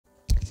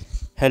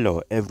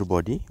Hello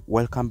everybody,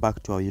 welcome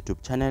back to our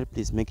YouTube channel.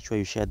 Please make sure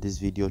you share this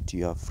video to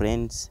your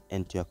friends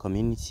and to your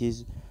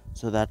communities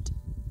so that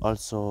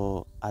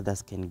also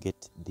others can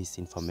get this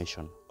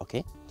information.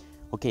 Okay,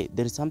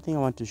 there is something I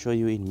want to show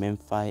you in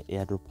Memefi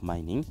airdrop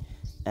mining,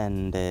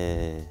 and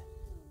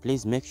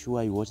please make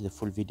sure you watch the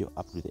full video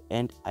up to the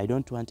end. I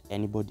don't want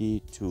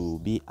anybody to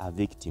be a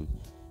victim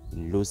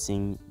in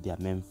losing their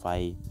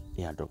Memefi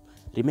airdrop.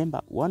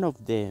 Remember, one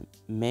of the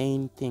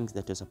main things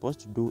that you're supposed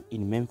to do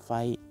in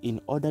Memefi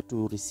in order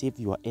to receive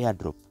your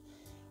airdrop,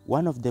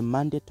 one of the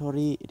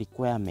mandatory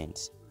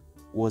requirements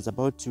was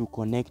about to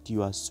connect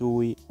your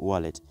Sui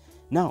wallet.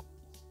 Now,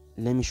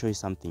 let me show you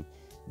something.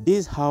 This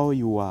is how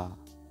your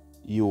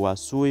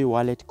Sui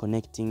wallet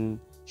connecting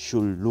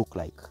should look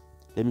like.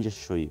 Let me just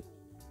show you.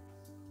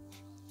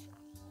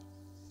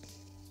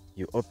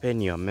 You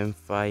open your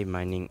Memefi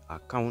mining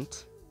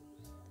account,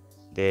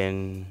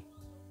 then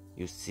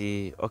you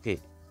see, okay,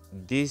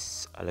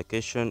 this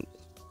allocation,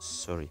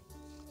 sorry,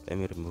 let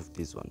me remove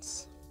these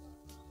ones.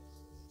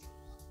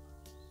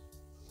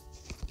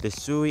 The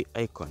Sui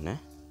icon,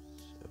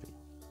 sorry.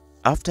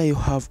 After you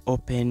have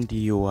opened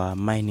your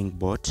mining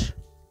bot,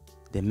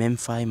 the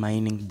Memefi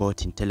mining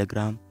bot in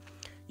Telegram,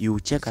 you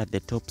check at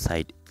the top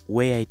side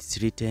where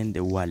it's written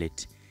the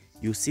wallet.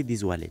 You see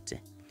this wallet.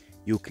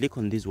 You click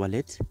on this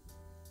wallet.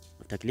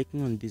 After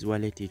clicking on this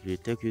wallet, it will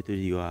take you to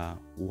your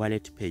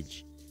wallet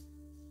page.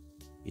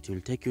 It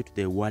will take you to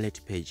the wallet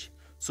page.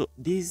 So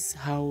this is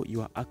how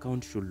your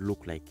account should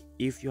look like.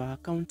 If your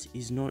account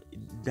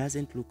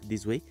doesn't look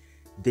this way,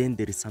 then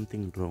there is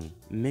something wrong.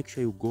 Make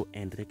sure you go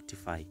and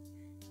rectify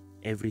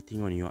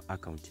everything on your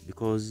account,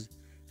 because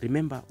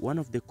remember, one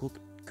of the core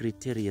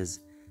criteria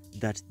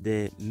that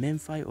the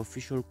Memefi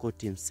official core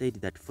team said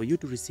that for you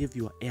to receive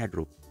your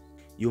airdrop,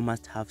 you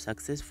must have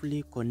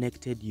successfully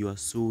connected your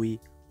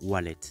Sui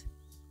wallet.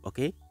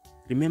 Okay,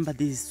 remember,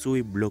 this is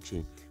Sui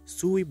blockchain.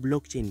 Sui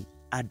blockchain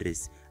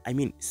address,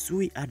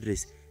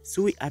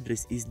 Sui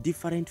address is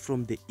different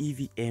from the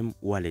EVM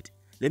wallet.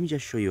 Let me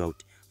just show you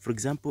out. For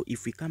example,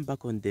 if we come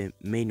back on the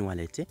main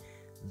wallet,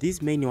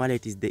 this main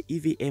wallet is the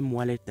EVM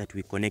wallet that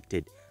we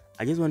connected.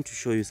 I just want to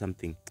show you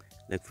something.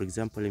 Like, for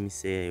example, let me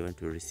say I want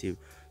to receive.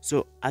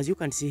 So as you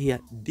can see here,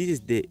 this is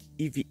the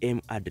EVM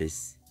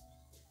address.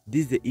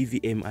 This is the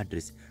EVM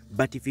address.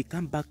 But if we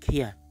come back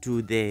here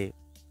to the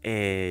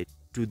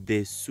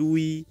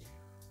Sui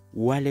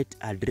wallet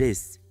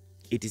address,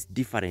 it is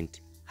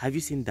different. Have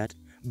you seen that?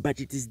 But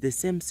it is the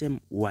same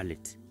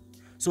wallet.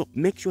 So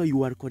make sure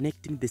you are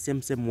connecting the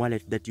same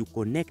wallet that you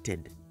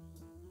connected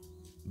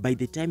by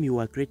the time you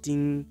are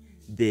creating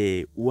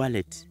the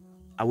wallet,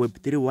 a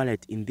Web3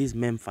 wallet in this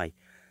Memefi.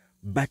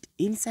 But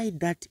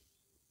inside that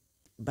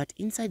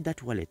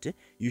wallet,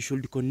 you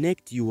should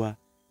connect your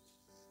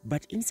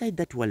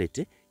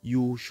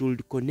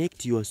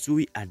your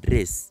Sui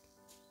address.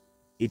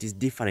 It is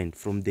different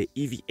from the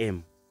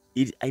EVM.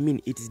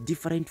 It is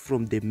different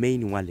from the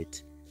main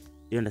wallet.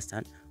 You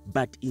understand?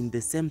 But in the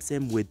same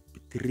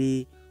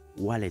Web3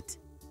 wallet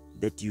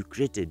that you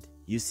created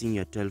using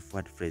your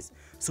 12-word phrase.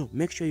 So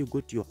make sure you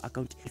go to your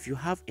account. If you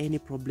have any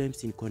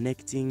problems in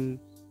connecting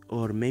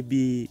or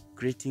maybe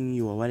creating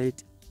your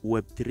wallet,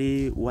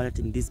 Web3 wallet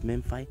in this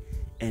Memefi,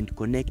 and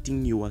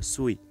connecting your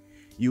Sui,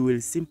 you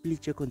will simply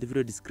check on the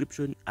video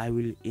description. I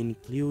will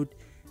include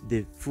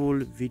the full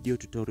video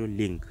tutorial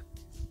link.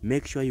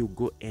 Make sure you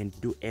go and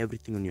do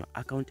everything on your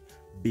account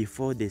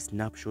before the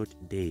snapshot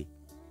day.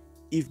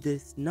 If the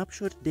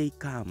snapshot day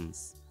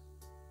comes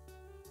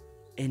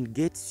and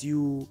gets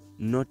you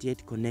not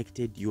yet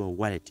connected your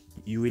wallet,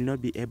 you will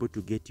not be able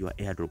to get your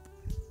airdrop.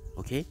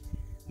 Okay,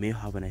 may you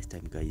have a nice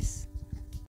time, guys.